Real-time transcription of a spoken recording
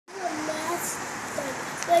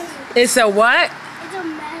It's a what? It's a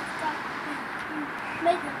mask gun.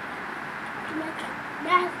 Make a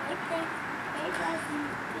mask like that.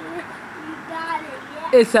 You got it,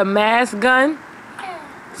 yeah. It's a mask gun. Yeah.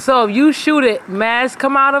 So if you shoot it, mask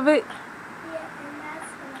come out of it? Yeah,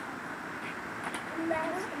 the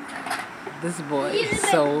mask gun. This boy is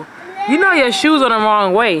so... You know your shoes are the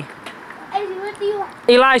wrong way. Hey, what do you want?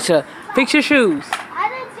 Elisha, fix your shoes. I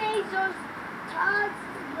didn't change those togs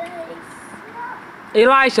today.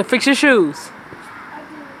 Elisha, fix your shoes.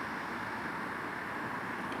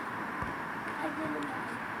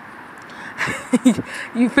 I did.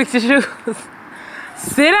 You fix your shoes.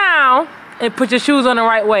 Sit down and put your shoes on the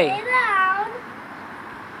right way. Sit down.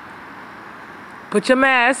 Put your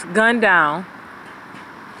mask gun down.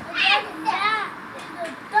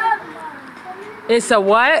 It's a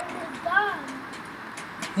what?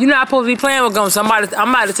 You're not supposed to be playing with guns, so I'm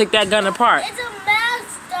about to take that gun apart. It's a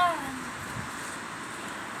mask gun.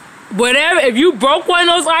 Whatever, if you broke one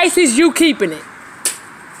of those ices, you keeping it.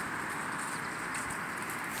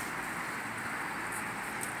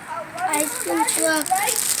 Ice cream truck.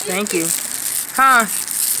 Thank you. Huh?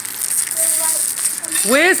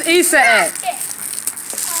 Where's Issa at?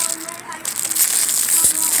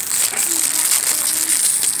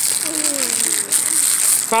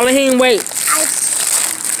 Follow him, wait.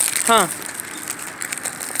 Huh?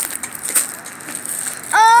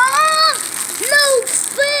 Oh, no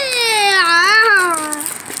fair!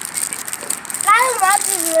 I want to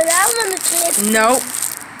do it. I want to see it. Nope.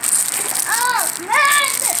 Oh, man!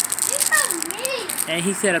 You're so mean. And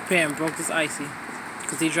he sat up here and broke this icy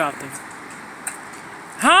because he dropped him.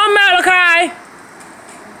 Huh, Malachi?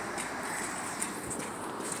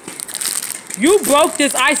 You broke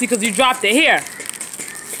this icy because you dropped it here.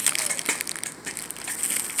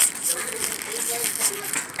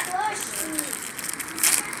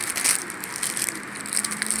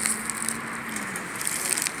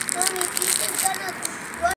 Mommy, he's gonna